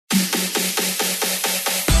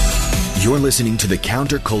You're listening to the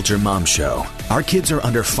Counterculture Mom Show. Our kids are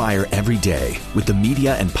under fire every day, with the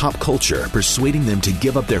media and pop culture persuading them to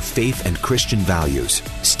give up their faith and Christian values.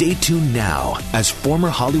 Stay tuned now as former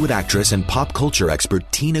Hollywood actress and pop culture expert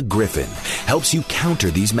Tina Griffin helps you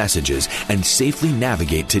counter these messages and safely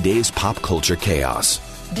navigate today's pop culture chaos.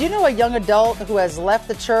 Do you know a young adult who has left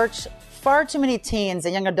the church? Far too many teens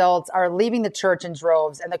and young adults are leaving the church in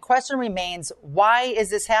droves, and the question remains, why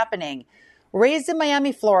is this happening? Raised in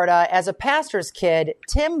Miami, Florida, as a pastor's kid,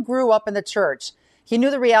 Tim grew up in the church. He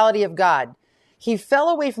knew the reality of God. He fell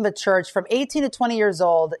away from the church from 18 to 20 years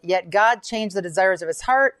old, yet God changed the desires of his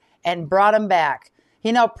heart and brought him back.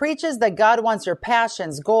 He now preaches that God wants your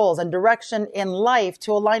passions, goals, and direction in life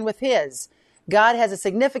to align with his. God has a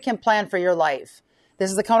significant plan for your life. This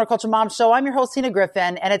is the Counterculture Mom Show. I'm your host, Tina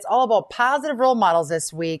Griffin, and it's all about positive role models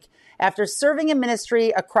this week. After serving in ministry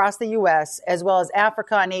across the U.S., as well as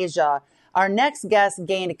Africa and Asia, our next guest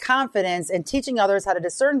gained confidence in teaching others how to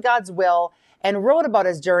discern God's will and wrote about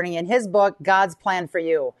his journey in his book, God's Plan for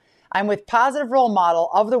You. I'm with positive role model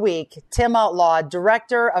of the week, Tim Outlaw,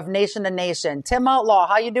 director of Nation to Nation. Tim Outlaw,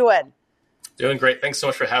 how you doing? Doing great. Thanks so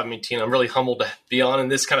much for having me, Tina. I'm really humbled to be on in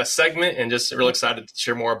this kind of segment and just really excited to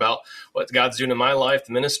share more about what God's doing in my life,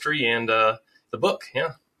 the ministry, and the book.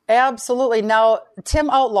 Yeah. Absolutely. Now, Tim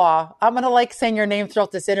Outlaw, I'm going to like saying your name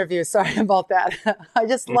throughout this interview. Sorry about that. I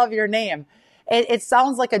just love your name. It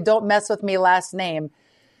sounds like a don't mess with me last name.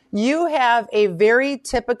 You have a very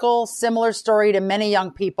typical, similar story to many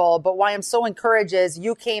young people, but why I'm so encouraged is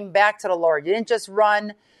you came back to the Lord. You didn't just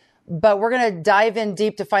run, but we're going to dive in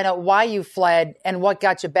deep to find out why you fled and what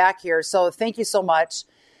got you back here. So thank you so much.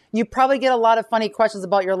 You probably get a lot of funny questions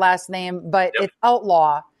about your last name, but It's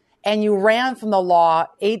Outlaw. And you ran from the law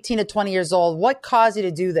 18 to 20 years old. What caused you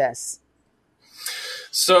to do this?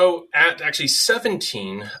 So at actually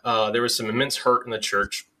 17, there was some immense hurt in the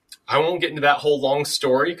church. I won't get into that whole long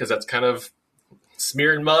story because that's kind of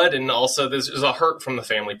smeared mud. And also there's a hurt from the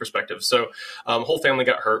family perspective. So whole family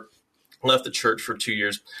got hurt. Left the church for 2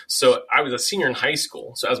 years. So I was a senior in high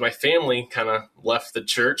school. So as my family kind of left the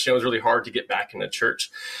church, it was really hard to get back into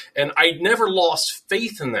church. And I never lost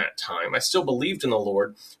faith in that time. I still believed in the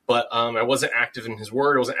Lord, but I wasn't active in his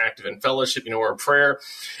word. I wasn't active in fellowship, or prayer.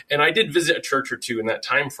 And I did visit a church or two in that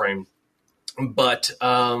time frame. But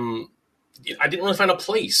I didn't really find a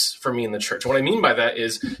place for me in the church. And what I mean by that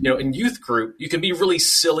is, in youth group, you can be really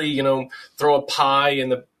silly, throw a pie in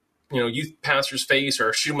the youth pastor's face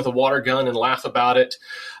or shoot him with a water gun and laugh about it.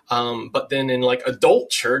 But then in like adult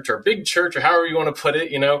church or big church or however you want to put it,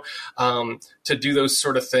 to do those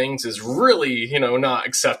sort of things is really, not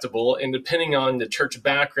acceptable. And depending on the church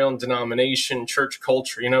background, denomination, church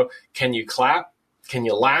culture, can you clap? Can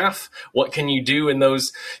you laugh? What can you do in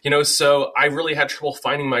those, so I really had trouble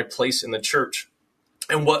finding my place in the church.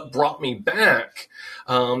 And what brought me back,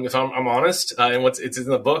 if I'm honest, and it's in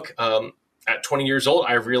the book, at 20 years old,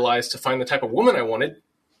 I realized to find the type of woman I wanted,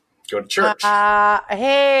 go to church.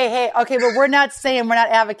 Hey. Okay, but we're not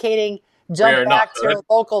advocating jump back to your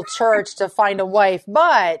local church to find a wife,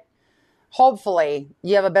 but hopefully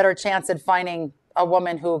you have a better chance at finding a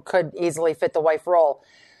woman who could easily fit the wife role.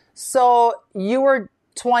 So you were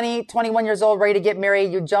 20, 21 years old, ready to get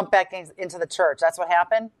married. You jumped back into the church. That's what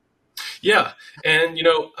happened? Yeah. And,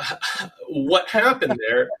 what happened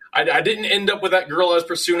there, I didn't end up with that girl I was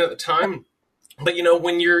pursuing at the time. But,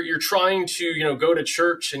 when you're trying to, go to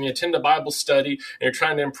church and you attend a Bible study and you're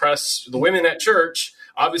trying to impress the women at church,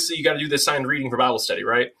 obviously you got to do the assigned reading for Bible study,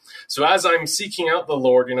 right? So as I'm seeking out the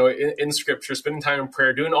Lord, in scripture, spending time in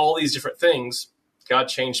prayer, doing all these different things, God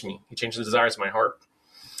changed me. He changed the desires of my heart.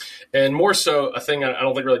 And more so, a thing I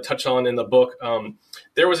don't think really touch on in the book,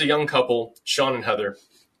 there was a young couple, Sean and Heather,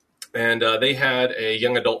 and they had a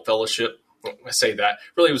young adult fellowship. I say that.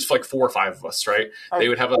 Really, it was like 4 or 5 of us, right? They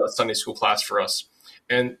would have a Sunday school class for us.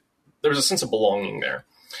 And there was a sense of belonging there.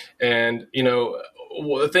 And,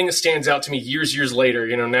 the thing that stands out to me years later,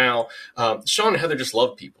 now, Sean and Heather just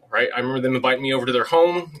love people, right? I remember them inviting me over to their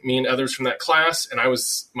home, me and others from that class. And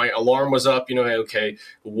my alarm was up, okay,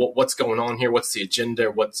 what's going on here? What's the agenda?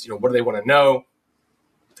 What do they want to know?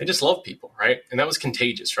 They just love people, right? And that was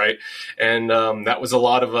contagious, right? And that was a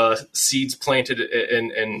lot of seeds planted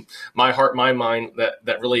in my heart, my mind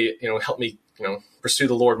that really, helped me, pursue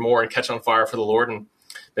the Lord more and catch on fire for the Lord, and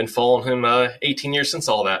been following him 18 years since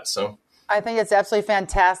all that. So I think it's absolutely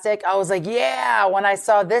fantastic. I was like, yeah, when I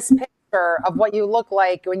saw this picture of what you look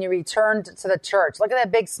like when you returned to the church, look at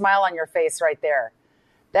that big smile on your face right there.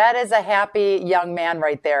 That is a happy young man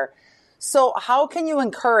right there. So how can you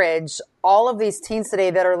encourage all of these teens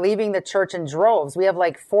today that are leaving the church in droves? We have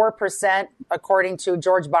like 4%, according to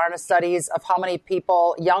George Barna studies, of how many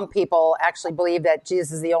people, young people, actually believe that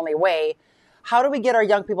Jesus is the only way. How do we get our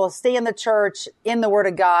young people to stay in the church, in the Word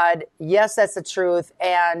of God? Yes, that's the truth.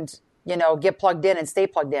 And, get plugged in and stay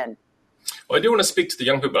plugged in. Well, I do want to speak to the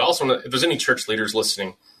young people, but also if there's any church leaders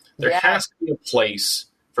listening, there has to be a place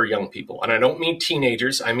for young people. And I don't mean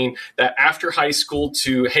teenagers. I mean that after high school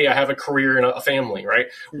to, hey, I have a career and a family, right?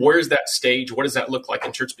 Where's that stage? What does that look like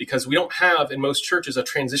in church? Because we don't have, in most churches, a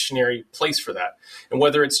transitionary place for that. And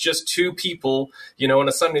whether it's just two people, in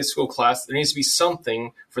a Sunday school class, there needs to be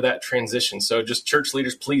something for that transition. So just church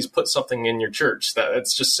leaders, please put something in your church.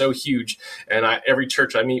 That's just so huge. And every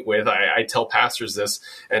church I meet with, I tell pastors this,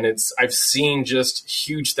 and I've seen just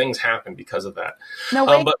huge things happen because of that.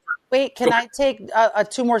 No, wait, can I take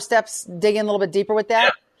two more steps, dig in a little bit deeper with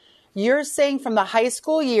that? Yeah. You're saying from the high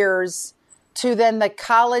school years to then the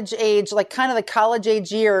college age, like kind of the college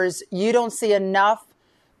age years, you don't see enough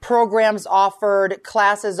programs offered,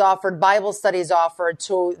 classes offered, Bible studies offered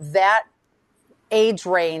to that age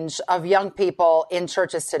range of young people in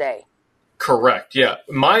churches today. Correct. Yeah.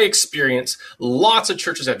 My experience, lots of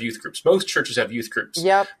churches have youth groups. Most churches have youth groups.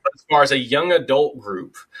 Yep. But as far as a young adult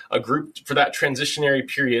group, a group for that transitionary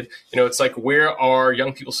period, it's like, where are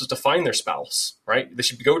young people supposed to find their spouse, right? They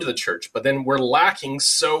should go to the church. But then we're lacking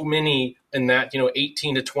so many in that,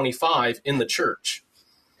 18 to 25 in the church.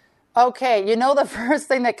 Okay. The first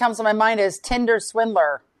thing that comes to my mind is Tinder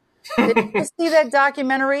Swindler. Did you see that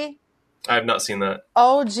documentary? I have not seen that.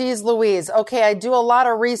 Oh, geez, Louise. Okay, I do a lot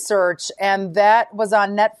of research, and that was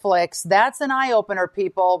on Netflix. That's an eye-opener,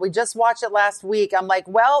 people. We just watched it last week. I'm like,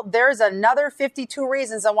 well, there's another 52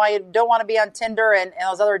 reasons on why you don't want to be on Tinder and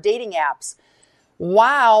those other dating apps.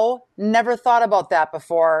 Wow, never thought about that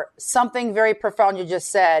before. Something very profound you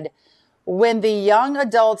just said. When the young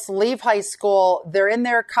adults leave high school, they're in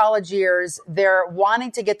their college years, they're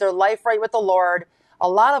wanting to get their life right with the Lord. A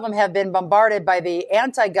lot of them have been bombarded by the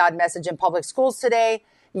anti-God message in public schools today.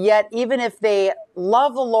 Yet, even if they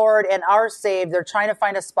love the Lord and are saved, they're trying to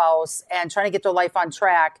find a spouse and trying to get their life on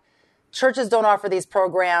track. Churches don't offer these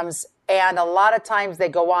programs. And a lot of times they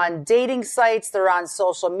go on dating sites. They're on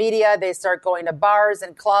social media. They start going to bars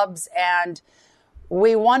and clubs. And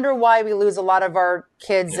we wonder why we lose a lot of our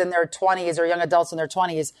kids in their 20s or young adults in their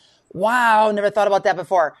 20s. Wow, never thought about that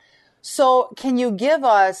before. So can you give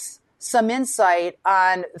us some insight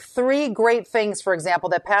on 3 great things, for example,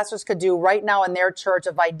 that pastors could do right now in their church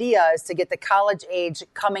of ideas to get the college age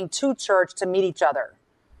coming to church to meet each other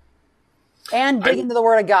and dig into the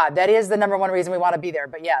Word of God? That is the number one reason we want to be there,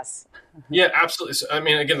 but yes. Yeah, absolutely. So,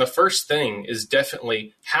 again, the first thing is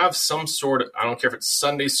definitely have some sort of, I don't care if it's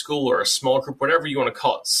Sunday school or a small group, whatever you want to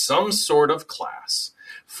call it, some sort of class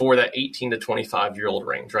for that 18 to 25-year-old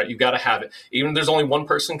range, right? You got to have it. Even if there's only one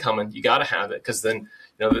person coming, you got to have it, because then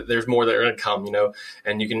there's more that are going to come,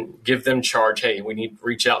 and you can give them charge. Hey, we need to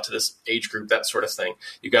reach out to this age group, that sort of thing.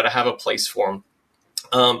 You got to have a place for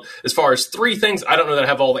them. As far as 3 things, I don't know that I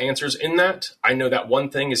have all the answers in that. I know that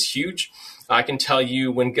one thing is huge. I can tell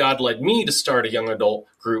you when God led me to start a young adult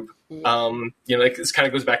group, this kind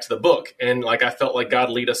of goes back to the book. And I felt like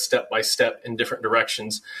God lead us step by step in different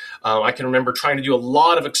directions. I can remember trying to do a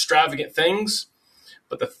lot of extravagant things,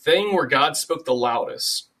 but the thing where God spoke the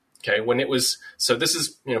loudest, okay, when it was, so this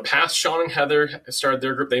is, past Sean and Heather started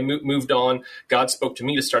their group. They moved on. God spoke to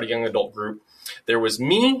me to start a young adult group. There was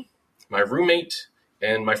me, my roommate,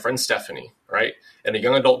 and my friend Stephanie, right? And a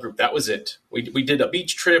young adult group. That was it. We did a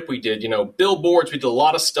beach trip. We did, billboards. We did a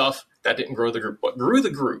lot of stuff. That didn't grow the group. What grew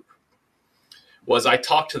the group was I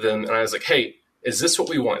talked to them and I was like, hey, is this what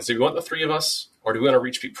we want? Do we want the 3 of us, or do we want to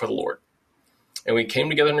reach people for the Lord? And we came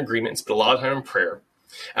together in agreement and spent a lot of time in prayer.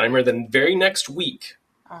 And I remember the very next week,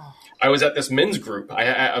 I was at this men's group.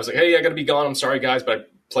 I was like, hey, I got to be gone. I'm sorry, guys, but I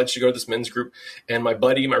pledged to go to this men's group. And my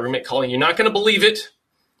buddy, my roommate, calling, you're not going to believe it.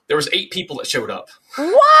 There was 8 people that showed up.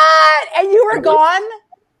 What? And you were gone?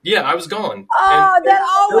 Yeah, I was gone. Oh, that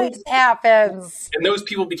always happens. And those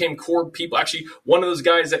people became core people. Actually, one of those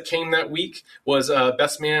guys that came that week was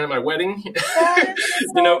best man at my wedding. That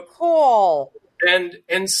is so cool.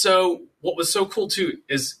 And so what was so cool, too,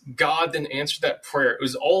 is God then answered that prayer. It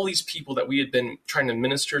was all these people that we had been trying to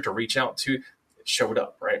minister, to reach out to, that showed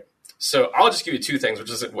up, right? So I'll just give you 2 things, which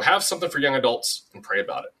is we'll have something for young adults and pray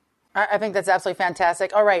about it. I think that's absolutely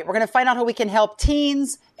fantastic. All right, we're going to find out how we can help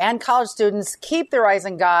teens and college students keep their eyes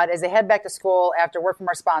on God as they head back to school after word from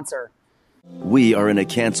our sponsor. We are in a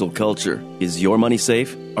cancel culture. Is your money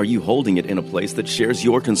safe? Are you holding it in a place that shares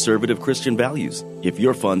your conservative Christian values? If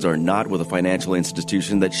your funds are not with a financial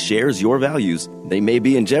institution that shares your values, they may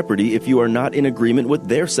be in jeopardy if you are not in agreement with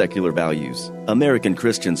their secular values. American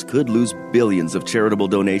Christians could lose billions of charitable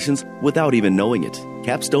donations without even knowing it.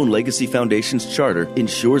 Capstone Legacy Foundation's charter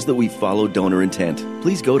ensures that we follow donor intent.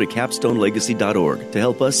 Please go to capstonelegacy.org to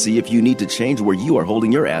help us see if you need to change where you are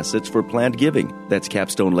holding your assets for planned giving. That's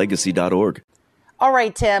capstonelegacy.org. All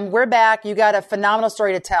right, Tim, we're back. You got a phenomenal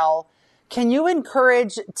story to tell. Can you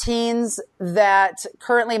encourage teens that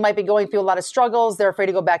currently might be going through a lot of struggles? They're afraid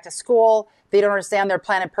to go back to school. They don't understand their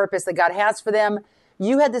plan and purpose that God has for them.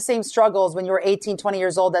 You had the same struggles when you were 18, 20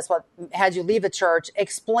 years old. That's what had you leave the church.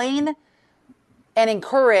 Explain and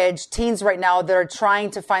encourage teens right now that are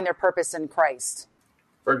trying to find their purpose in Christ.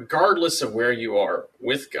 Regardless of where you are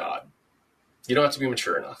with God, you don't have to be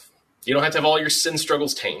mature enough. You don't have to have all your sin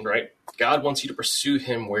struggles tamed, right? God wants you to pursue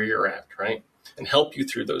him where you're at, right? And help you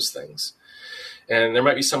through those things. And there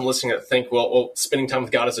might be some listening that think, well, spending time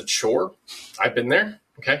with God is a chore. I've been there.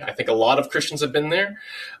 Okay. I think a lot of Christians have been there.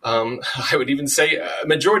 I would even say a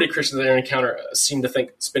majority of Christians that I encounter seem to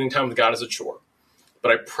think spending time with God is a chore.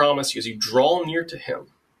 But I promise you, as you draw near to him,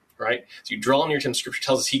 right? As you draw near to him, Scripture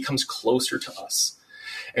tells us he comes closer to us.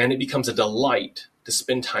 And it becomes a delight to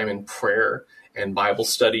spend time in prayer and Bible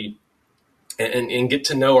study and get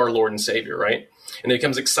to know our Lord and Savior, right? And it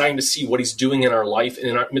becomes exciting to see what he's doing in our life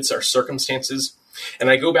and amidst our circumstances.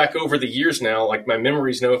 And I go back over the years now, like my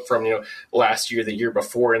memories know from, last year, the year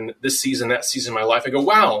before, and this season, that season of my life. I go,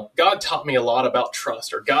 wow, God taught me a lot about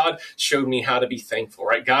trust, or God showed me how to be thankful,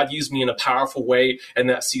 right? God used me in a powerful way in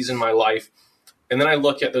that season of my life. And then I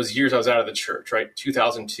look at those years I was out of the church, right?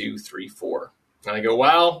 2002, 3, 4. And I go,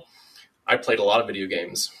 wow, I played a lot of video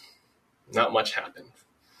games. Not much happened.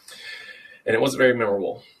 And it wasn't very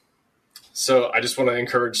memorable. So I just want to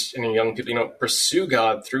encourage any young people, pursue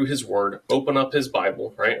God through his word, open up his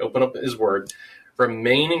Bible, right? Open up his word,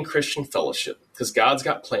 remain in Christian fellowship, because God's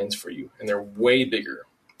got plans for you and they're way bigger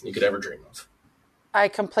than you could ever dream of. I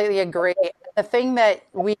completely agree. The thing that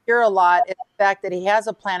we hear a lot is the fact that he has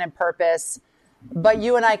a plan and purpose, but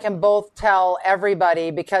you and I can both tell everybody,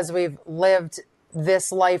 because we've lived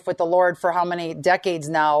this life with the Lord for how many decades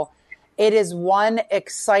now, it is one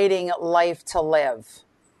exciting life to live.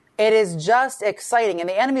 It is just exciting. And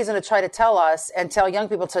the enemy is going to try to tell us and tell young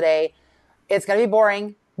people today, it's going to be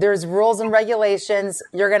boring. There's rules and regulations.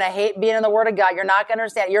 You're going to hate being in the Word of God. You're not going to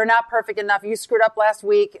understand. You're not perfect enough. You screwed up last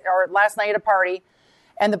week or last night at a party.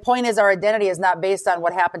 And the point is, our identity is not based on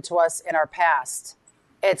what happened to us in our past.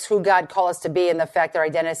 It's who God called us to be and the fact that our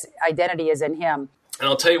identity is in him. And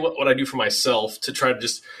I'll tell you what I do for myself to try to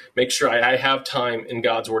just make sure I have time in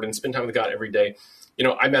God's word and spend time with God every day.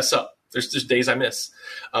 I mess up. There's just days I miss.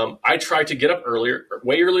 I try to get up earlier,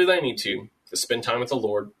 way earlier than I need to spend time with the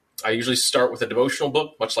Lord. I usually start with a devotional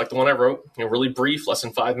book, much like the one I wrote, really brief, less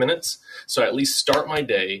than 5 minutes. So I at least start my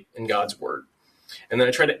day in God's word. And then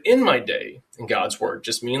I try to end my day in God's word,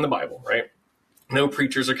 just me and the Bible, right? No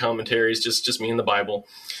preachers or commentaries, just me and the Bible.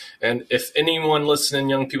 And if anyone listening,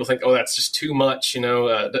 young people think, oh, that's just too much,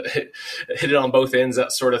 hit it on both ends,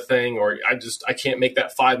 that sort of thing, or I can't make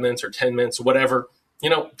that 5 minutes or 10 minutes, whatever.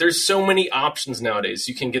 There's so many options nowadays.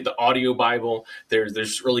 You can get the audio Bible.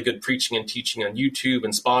 There's really good preaching and teaching on YouTube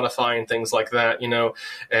and Spotify and things like that,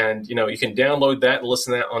 and, you can download that and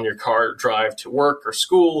listen to that on your car drive to work or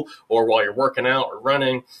school or while you're working out or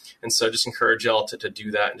running. And so just encourage y'all to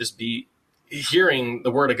do that and just be hearing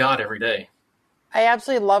the word of God every day. I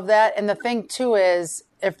absolutely love that. And the thing too is,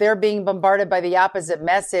 if they're being bombarded by the opposite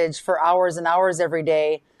message for hours and hours every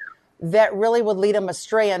day, that really would lead them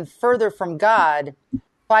astray and further from God.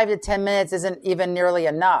 5 to 10 minutes isn't even nearly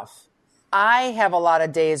enough. I have a lot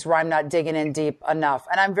of days where I'm not digging in deep enough.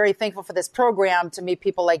 And I'm very thankful for this program to meet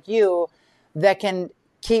people like you that can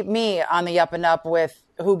keep me on the up and up with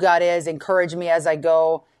who God is, encourage me as I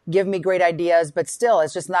go, give me great ideas, but still,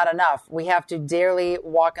 it's just not enough. We have to daily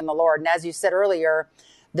walk in the Lord. And as you said earlier,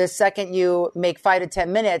 the second you make 5 to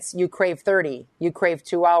 10 minutes, you crave 30, you crave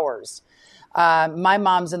 2 hours. My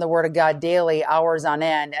mom's in the Word of God daily, hours on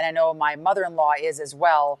end. And I know my mother-in-law is as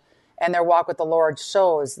well. And their walk with the Lord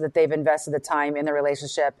shows that they've invested the time in the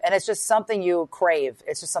relationship. And it's just something you crave.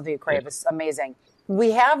 It's just something you crave. It's amazing.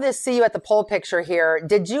 We have this see you at the pole picture here.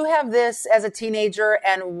 Did you have this as a teenager?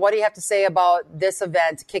 And what do you have to say about this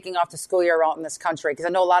event kicking off the school year out in this country? Because I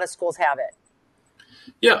know a lot of schools have it.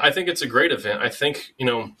 Yeah, I think it's a great event. I think,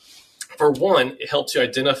 for one, it helps you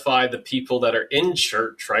identify the people that are in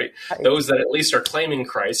church, right? Those that at least are claiming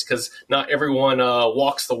Christ, because not everyone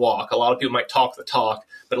walks the walk. A lot of people might talk the talk,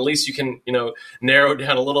 but at least you can, narrow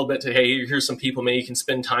down a little bit to, hey, here's some people maybe you can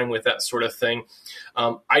spend time with, that sort of thing.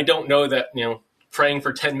 I don't know that, praying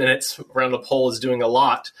for 10 minutes around a pole is doing a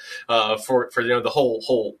lot for the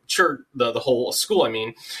whole church, the whole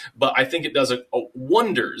school, but I think it does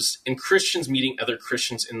wonders in Christians meeting other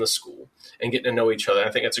Christians in the school and getting to know each other.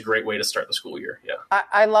 I think that's a great way to start the school year. Yeah.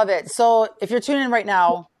 I love it. So if you're tuning in right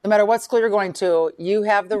now, no matter what school you're going to, you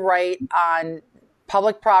have the right on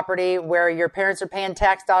public property where your parents are paying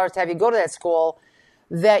tax dollars to have you go to that school,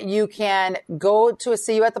 that you can go to a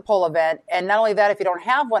See You at the Pole event. And not only that, if you don't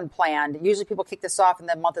have one planned, usually people kick this off in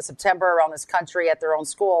the month of September around this country at their own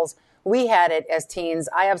schools. We had it as teens.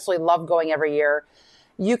 I absolutely love going every year.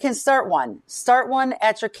 You can start one. Start one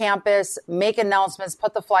at your campus, make announcements,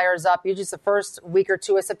 put the flyers up. Usually it's the first week or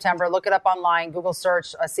two of September. Look it up online, Google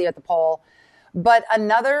search, See You at the Pole. But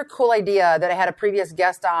another cool idea that I had a previous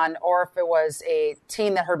guest on, or if it was a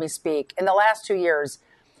teen that heard me speak, in the last 2 years,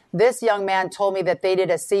 this young man told me that they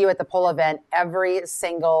did a See You at the Pole event every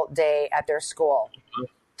single day at their school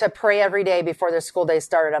to pray every day before their school day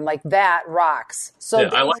started. I'm like, that rocks. So yeah,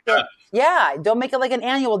 I like that. Don't make it like an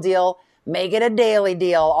annual deal. Make it a daily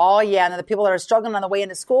deal. Oh, yeah. And then the people that are struggling on the way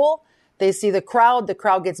into school, they see the crowd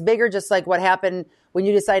gets bigger, just like what happened when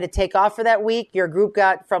you decided to take off for that week. Your group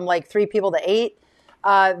got from like 3 people to 8.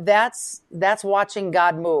 That's watching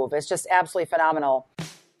God move. It's just absolutely phenomenal.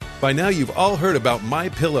 By now, you've all heard about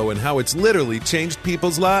MyPillow and how it's literally changed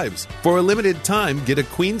people's lives. For a limited time, get a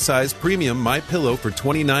queen-size premium MyPillow for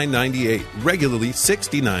 $29.98, regularly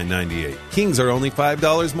 $69.98. Kings are only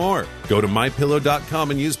 $5 more. Go to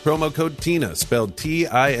MyPillow.com and use promo code TINA, spelled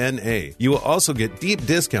T-I-N-A. You will also get deep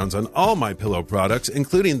discounts on all MyPillow products,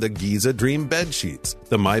 including the Giza Dream Bed Sheets,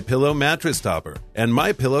 the MyPillow Mattress Topper, and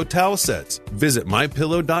MyPillow Towel Sets. Visit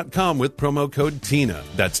MyPillow.com with promo code TINA.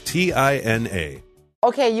 That's T-I-N-A.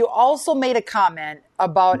 Okay, you also made a comment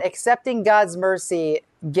about accepting God's mercy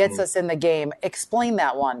gets us in the game. Explain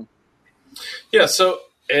that one. Yeah, so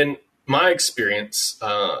in my experience,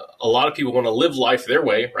 a lot of people want to live life their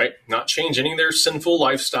way, right? Not change any of their sinful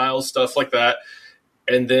lifestyles, stuff like that,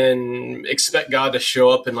 and then expect God to show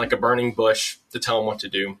up in like a burning bush to tell them what to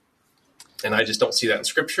do. And I just don't see that in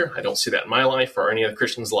Scripture. I don't see that in my life or any other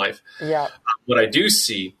Christian's life. Yeah. What I do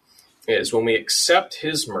see is when we accept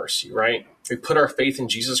his mercy, right? We put our faith in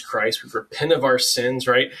Jesus Christ. We repent of our sins,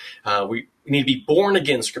 right? We need to be born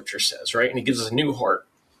again, Scripture says, right? And he gives us a new heart,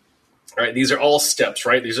 right? These are all steps,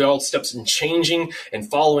 right? These are all steps in changing and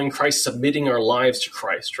following Christ, submitting our lives to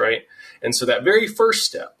Christ, right? And so that very first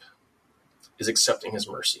step is accepting his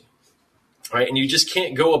mercy, right? And you just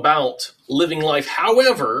can't go about living life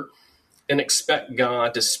however and expect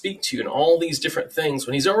God to speak to you in all these different things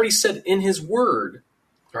when he's already said in his word,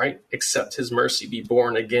 right? Accept his mercy, be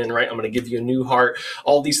born again, right? I'm going to give you a new heart.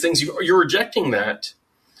 All these things, you're rejecting that.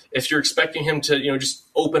 If you're expecting him to, just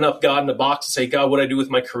open up God in a box and say, God, what do I do with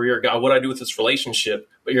my career? God, what do I do with this relationship?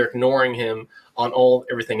 But you're ignoring him on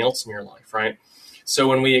everything else in your life, right? So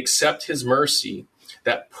when we accept his mercy,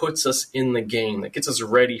 that puts us in the game, that gets us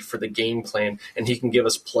ready for the game plan, and he can give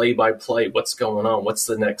us play by play. What's going on? What's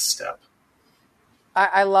the next step?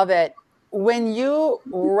 I love it. When you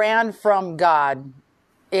ran from God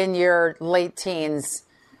in your late teens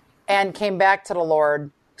and came back to the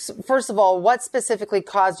Lord, first of all, what specifically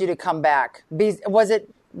caused you to come back? Was it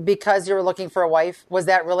because you were looking for a wife? Was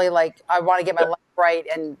that really like, I want to get my life right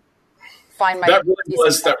and find my... That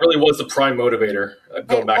really was the prime motivator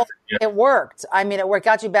going back. It worked. I mean, it worked,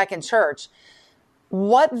 got you back in church.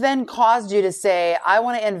 What then caused you to say, I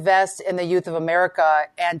want to invest in the youth of America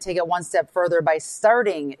and take it one step further by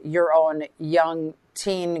starting your own young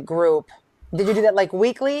teen group? Did you do that like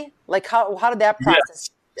weekly? Like how did that process?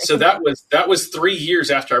 Yes. So that was 3 years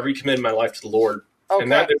after I recommitted my life to the Lord. Okay.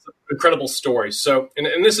 And that is an incredible story. So,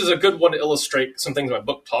 and this is a good one to illustrate some things my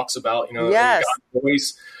book talks about, yes. God's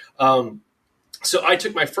voice. So I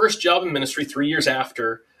took my first job in ministry 3 years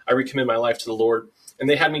after I recommitted my life to the Lord, and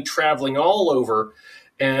they had me traveling all over.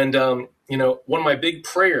 And, one of my big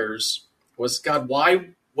prayers was, God, why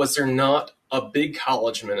was there not a big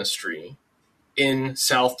college ministry in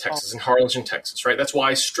South Texas, in Harlingen, Texas, right? That's why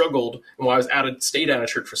I struggled and why I was stayed out of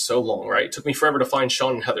church for so long, right? It took me forever to find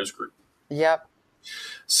Sean and Heather's group. Yep.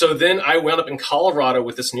 So then I wound up in Colorado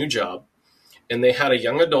with this new job, and they had a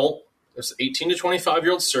young adult. It was 18 to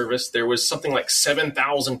 25-year-old service. There was something like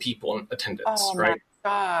 7,000 people in attendance, right? Oh, my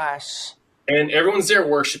gosh. And everyone's there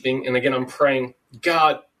worshiping. And again, I'm praying,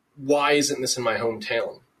 God, why isn't this in my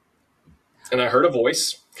hometown? And I heard a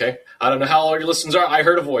voice. Okay. I don't know how all your listeners are. I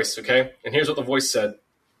heard a voice. Okay. And here's what the voice said.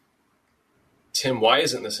 Tim, why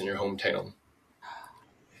isn't this in your hometown?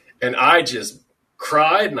 And I just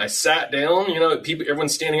cried and I sat down.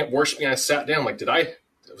 Everyone's standing up worshiping. I sat down. Like,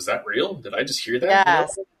 was that real? Did I just hear that?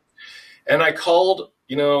 Yes. And I called,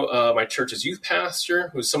 my church's youth pastor,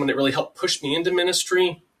 who's someone that really helped push me into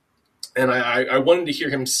ministry. And I wanted to hear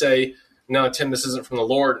him say, "No, Tim, this isn't from the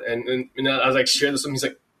Lord." And I was like, share this with him. He's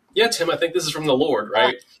like, "Yeah, Tim, I think this is from the Lord."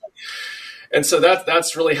 Right. And so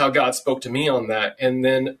that's really how God spoke to me on that. And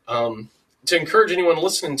then to encourage anyone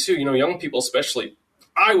listening to, young people especially,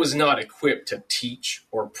 I was not equipped to teach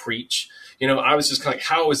or preach. I was just kind of like,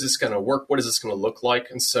 how is this going to work? What is this going to look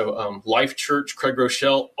like? And so Life Church, Craig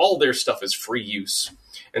Rochelle, all their stuff is free use.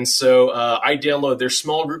 And so I downloaded their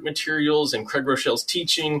small group materials and Craig Rochelle's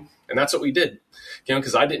teaching, and that's what we did.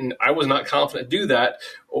 Because I was not confident to do that,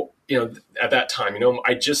 at that time.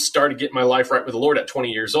 I just started getting my life right with the Lord at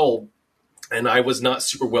 20 years old, and I was not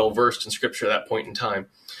super well versed in Scripture at that point in time.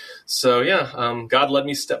 So God led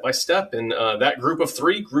me step by step, and that group of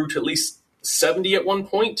 3 grew to at least 70 at one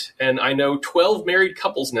point, and I know 12 married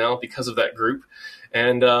couples now because of that group,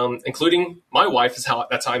 and including my wife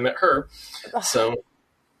that's how I met her. So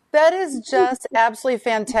that is just absolutely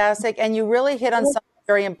fantastic, and you really hit on something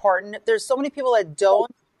very important. There's so many people that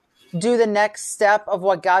don't do the next step of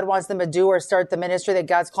what God wants them to do or start the ministry that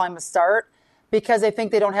God's calling them to start because they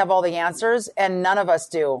think they don't have all the answers, and none of us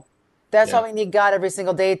do. That's why we need God every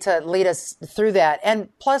single day to lead us through that. And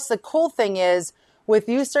plus, the cool thing is, with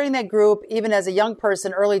you starting that group, even as a young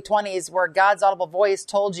person, early 20s, where God's audible voice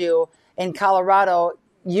told you in Colorado,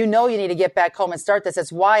 you need to get back home and start this.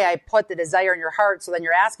 It's why I put the desire in your heart. So then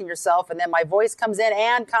you're asking yourself, and then my voice comes in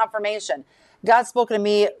and confirmation. God's spoken to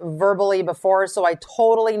me verbally before, so I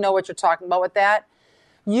totally know what you're talking about with that.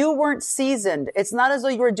 You weren't seasoned. It's not as though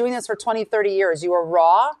you were doing this for 20, 30 years. You were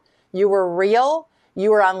raw. You were real.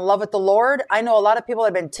 You were on love with the Lord. I know a lot of people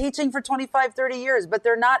have been teaching for 25, 30 years, but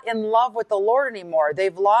they're not in love with the Lord anymore.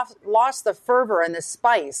 They've lost the fervor and the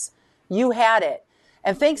spice. You had it.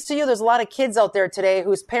 And thanks to you, there's a lot of kids out there today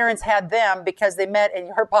whose parents had them because they met in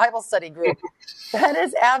your Bible study group. That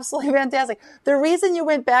is absolutely fantastic. The reason you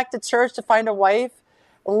went back to church to find a wife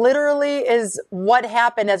literally is what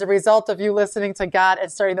happened as a result of you listening to God and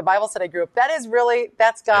starting the Bible study group.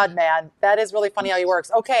 That's God, man. That is really funny how he works.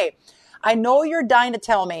 Okay. I know you're dying to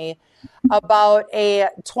tell me about a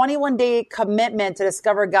 21-day commitment to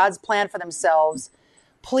discover God's plan for themselves.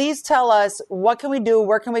 Please tell us, what can we do?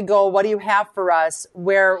 Where can we go? What do you have for us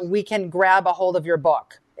where we can grab a hold of your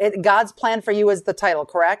book? God's Plan for You is the title,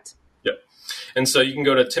 correct? Yep. And so you can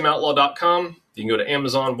go to timoutlaw.com. You can go to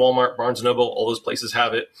Amazon, Walmart, Barnes & Noble. All those places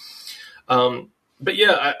have it. But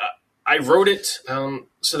yeah, I wrote it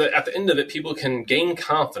so that at the end of it, people can gain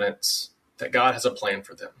confidence that God has a plan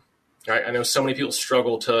for them. Right? I know so many people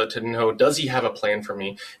struggle to know, does he have a plan for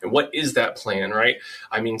me? And what is that plan, right?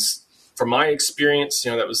 I mean, from my experience,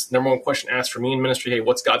 that was the number one question asked for me in ministry. Hey,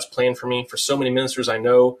 what's God's plan for me? For so many ministers I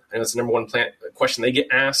know it's the number one question they get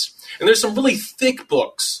asked. And there's some really thick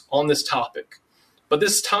books on this topic. But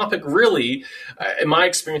this topic really, in my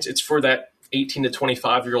experience, it's for that 18 to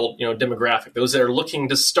 25-year-old, demographic, those that are looking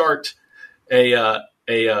to start their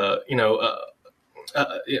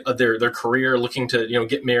career, looking to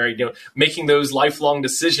get married, making those lifelong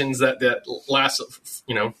decisions that last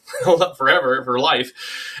forever for life.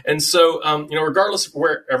 And so regardless of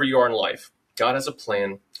wherever you are in life, God has a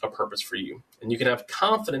plan, a purpose for you, and you can have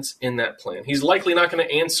confidence in that plan. He's likely not going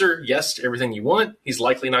to answer yes to everything you want. He's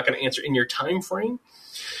likely not going to answer in your time frame,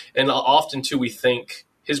 and often too we think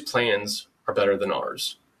his plans are better than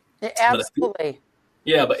ours. Yeah, absolutely.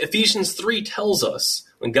 But Ephesians 3 tells us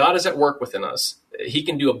when God is at work within us, he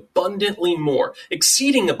can do abundantly more,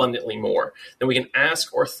 exceeding abundantly more than we can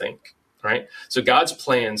ask or think, right? So God's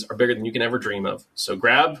plans are bigger than you can ever dream of. So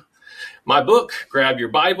grab my book, grab your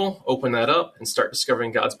Bible, open that up, and start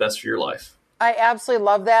discovering God's best for your life. I absolutely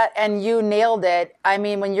love that, and you nailed it. I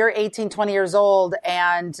mean, when you're 18, 20 years old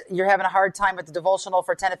and you're having a hard time with the devotional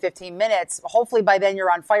for 10 to 15 minutes, hopefully by then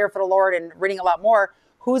you're on fire for the Lord and reading a lot more.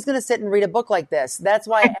 Who's going to sit and read a book like this? That's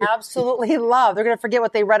why I absolutely love. They're going to forget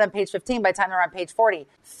what they read on page 15 by the time they're on page 40.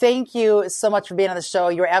 Thank you so much for being on the show.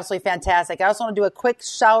 You're absolutely fantastic. I also want to do a quick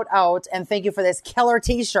shout out and thank you for this killer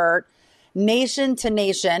t-shirt, Nation to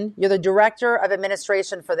Nation. You're the director of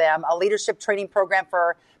administration for them, a leadership training program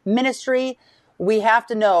for ministry. We have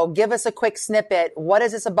to know, give us a quick snippet. What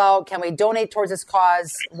is this about? Can we donate towards this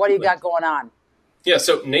cause? What do you got going on? Yeah,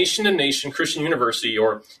 so Nation to Nation Christian University,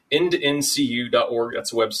 or endncu.org,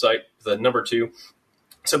 that's a website, the number 2.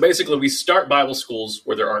 So basically, we start Bible schools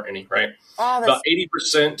where there aren't any, right? About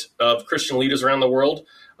 80% of Christian leaders around the world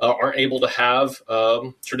aren't able to have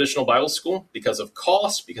traditional Bible school because of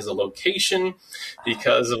cost, because of location,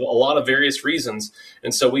 because of a lot of various reasons.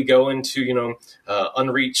 And so we go into,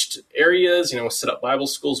 unreached areas, set up Bible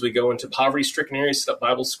schools. We go into poverty-stricken areas, set up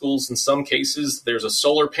Bible schools. In some cases, there's a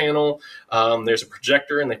solar panel, there's a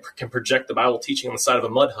projector, and they can project the Bible teaching on the side of a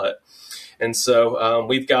mud hut. And so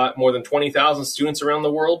we've got more than 20,000 students around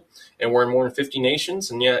the world, and we're in more than 50 nations.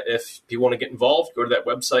 And if people want to get involved, go to that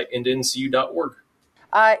website, endncu.org.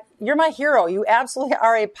 You're my hero. You absolutely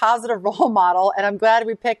are a positive role model, and I'm glad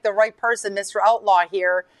we picked the right person, Mr. Outlaw,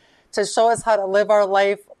 here to show us how to live our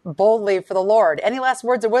life boldly for the Lord. Any last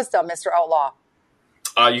words of wisdom, Mr. Outlaw?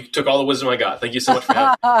 You took all the wisdom I got. Thank you so much for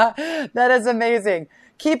having me. That is amazing.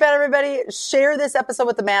 Keep at it, everybody. Share this episode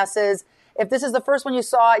with the masses. If this is the first one you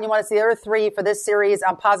saw and you want to see the other 3 for this series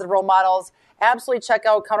on positive role models, absolutely check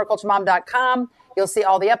out counterculturemom.com. You'll see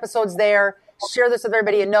all the episodes there. Share this with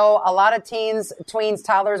everybody you know. A lot of teens, tweens,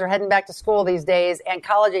 toddlers are heading back to school these days, and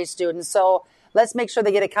college-age students. So let's make sure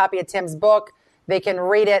they get a copy of Tim's book. They can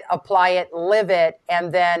read it, apply it, live it,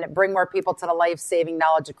 and then bring more people to the life-saving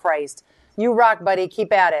knowledge of Christ. You rock, buddy.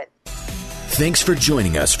 Keep at it. Thanks for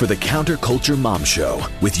joining us for the Counterculture Mom Show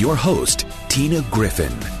with your host, Tina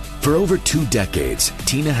Griffin. For over 2 decades,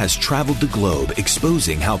 Tina has traveled the globe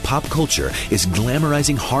exposing how pop culture is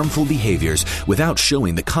glamorizing harmful behaviors without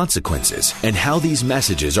showing the consequences, and how these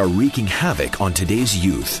messages are wreaking havoc on today's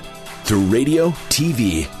youth. Through radio,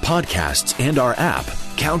 TV, podcasts, and our app,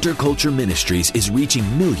 Counterculture Ministries is reaching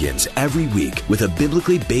millions every week with a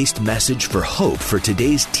biblically based message for hope for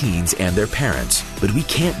today's teens and their parents. But we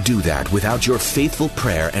can't do that without your faithful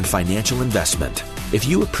prayer and financial investment. If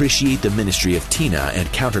you appreciate the ministry of Tina and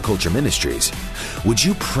Counterculture Ministries, would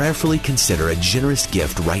you prayerfully consider a generous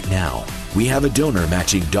gift right now? We have a donor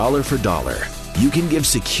matching dollar for dollar. You can give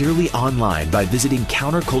securely online by visiting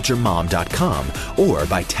counterculturemom.com or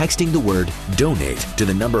by texting the word donate to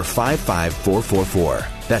the number 55444.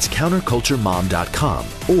 That's counterculturemom.com,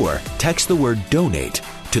 or text the word donate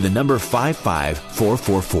to the number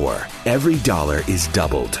 55444. Every dollar is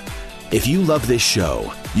doubled. If you love this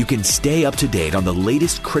show, you can stay up to date on the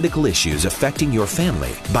latest critical issues affecting your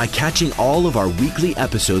family by catching all of our weekly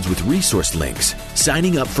episodes with resource links,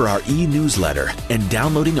 signing up for our e-newsletter, and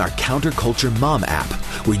downloading our Counterculture Mom app,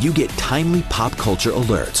 where you get timely pop culture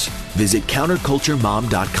alerts. Visit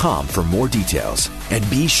counterculturemom.com for more details. And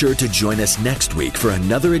be sure to join us next week for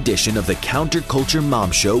another edition of the Counterculture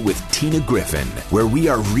Mom Show with Tina Griffin, where we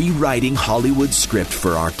are rewriting Hollywood's script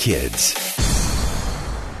for our kids.